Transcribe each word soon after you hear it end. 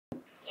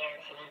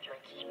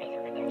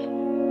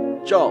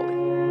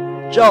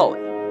Jolly.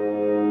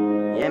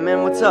 Yeah,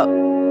 man, what's up?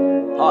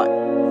 Hi,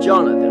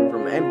 Jonathan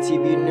from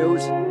MTV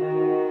News.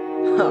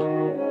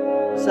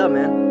 What's up,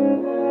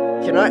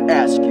 man? Can I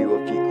ask you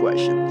a few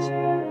questions?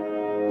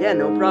 Yeah,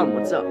 no problem.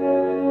 What's up?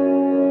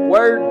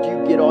 Where do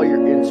you get all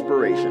your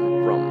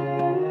inspiration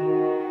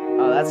from?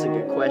 Oh, that's a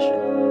good question.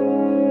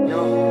 You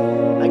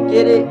know, I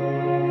get it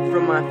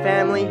from my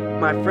family,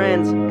 my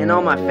friends, and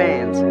all my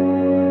fans.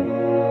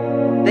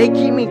 They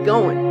keep me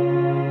going.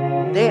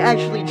 They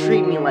actually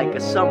treat me like a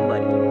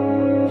somebody.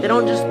 They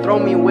don't just throw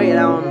me away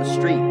out on the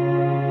street.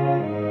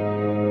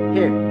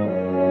 Here,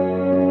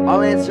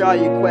 I'll answer all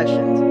your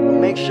questions, but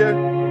make sure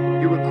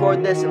you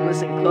record this and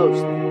listen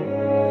closely.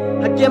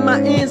 I get my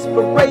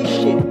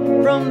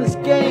inspiration from this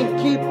game,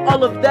 keep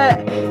all of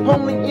that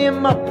only in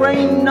my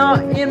brain, not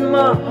in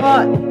my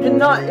heart, and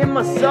not in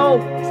my soul.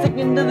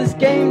 Sticking to this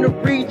game to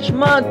reach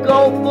my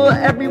goal, for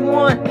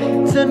everyone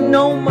to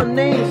know my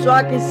name, so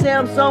I can say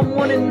I'm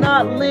someone and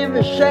not live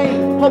in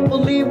shame.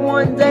 Hopefully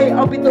one day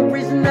I'll be the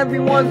reason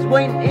everyone's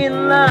waiting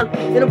in line.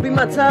 It'll be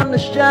my time to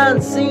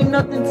shine, see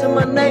nothing to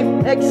my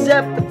name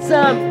except the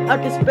time I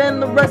can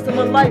spend the rest of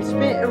my life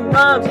spitting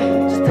rhymes,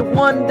 just to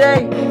one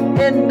day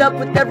end up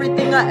with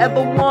everything I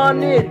ever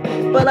wanted.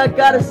 But I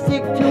gotta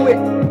stick to it,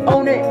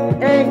 own it,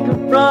 and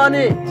confront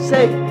it.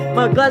 Say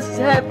my glass is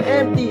half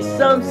empty,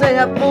 some say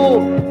half full.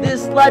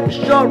 This life is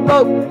short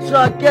rope, so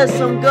I guess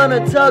I'm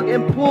gonna tug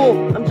and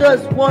pull. I'm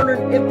just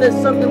wondering if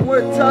there's something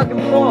worth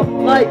tugging for.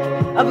 Like,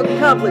 I've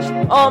accomplished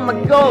all my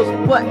goals,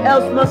 what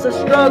else must I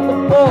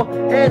struggle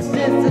for? And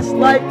since this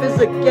life is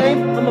a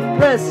game, I'ma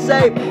press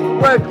save.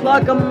 Wear a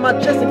clock on my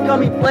chest and call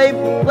me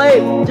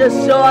Flav,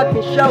 just so I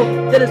can show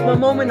that it's my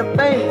moment of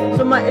fame.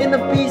 So my inner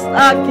beast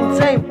I can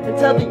tame, and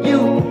tell the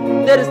youth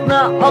that it's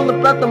not all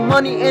about the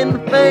money and the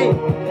fame.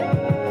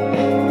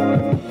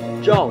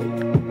 Jolly,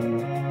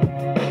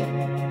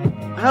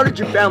 how did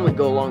your family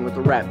go along with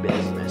the rap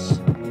business?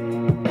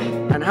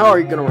 And how are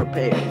you gonna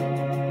repay it?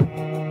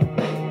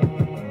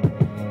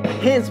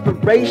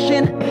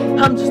 Inspiration?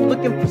 I'm just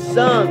looking for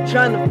some,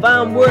 trying to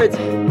find words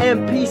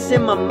and peace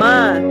in my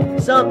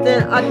mind.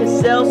 Something I can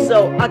sell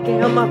so I can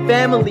help my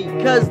family,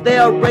 cause they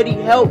already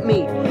helped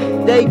me.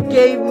 They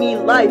gave me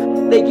life,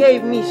 they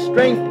gave me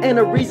strength and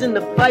a reason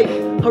to fight,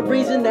 a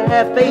reason to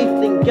have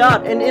faith in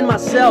God and in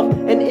myself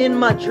and in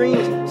my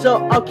dreams.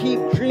 So I'll keep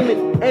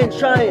dreaming and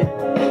trying,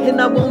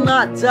 and I will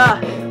not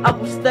die. I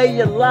will stay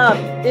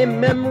alive in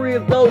memory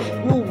of those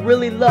who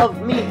really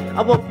love me.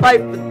 I will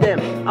fight for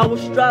them, I will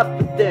strive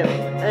for them,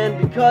 and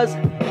because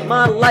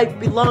my life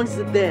belongs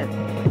to them.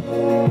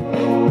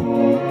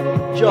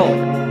 Joel,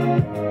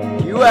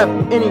 do you have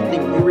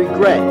anything you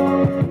regret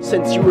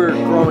since you were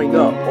growing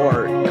up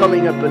or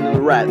coming up into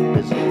the rap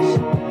business?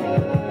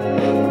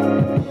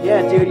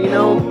 Yeah, dude, you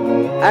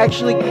know,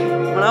 actually,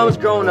 when I was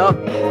growing up,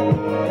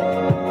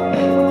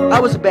 I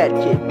was a bad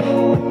kid.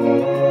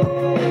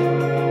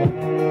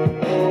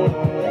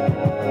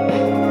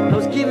 I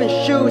was given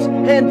shoes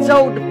and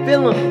told to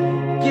fill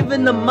them,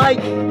 given the mic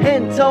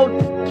and told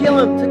to kill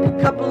him. Took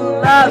a couple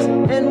of lives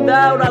and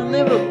vowed I'd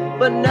live them,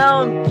 but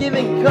now I'm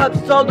giving cups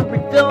told to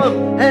refill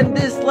them. And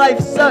this life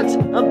sucks,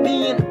 I'm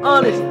being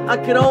honest. I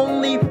could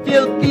only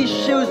fill these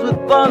shoes with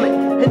vomit,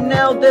 and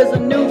now there's a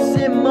noose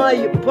in my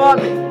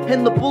apartment,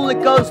 and the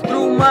bullet goes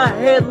through my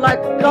head like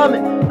a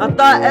comet. I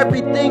thought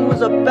everything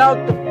was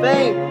about the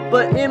fame,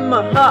 but in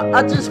my heart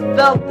I just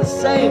felt the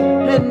same,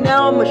 and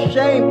now I'm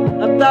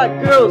ashamed. I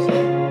thought girls,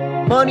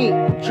 money,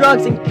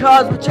 drugs, and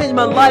cars would change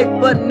my life,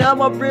 but now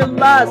I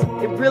realize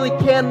it really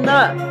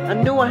cannot. I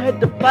knew I had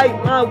to fight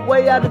my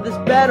way out of this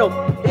battle.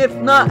 If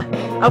not,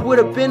 I would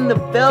have been the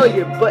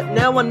failure, but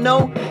now I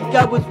know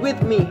God was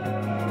with me.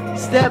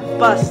 Step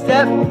by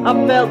step,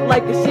 I felt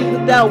like a sea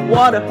without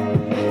water,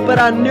 but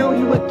I knew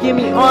He would give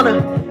me honor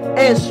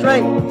and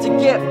strength to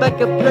get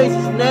back and praise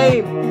His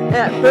name.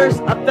 At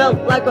first, I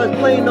felt like I was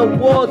playing a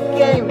war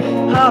game.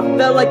 I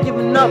felt like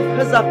giving up,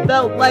 cause I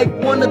felt like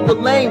one of the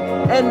lame.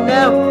 And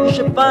now, you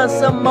should find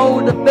some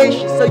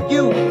motivation so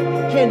you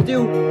can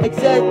do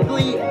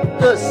exactly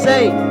the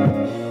same.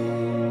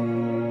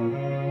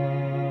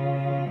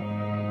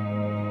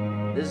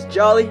 This is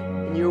Jolly,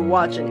 and you're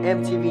watching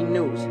MTV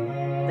News.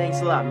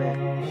 Thanks a lot, man.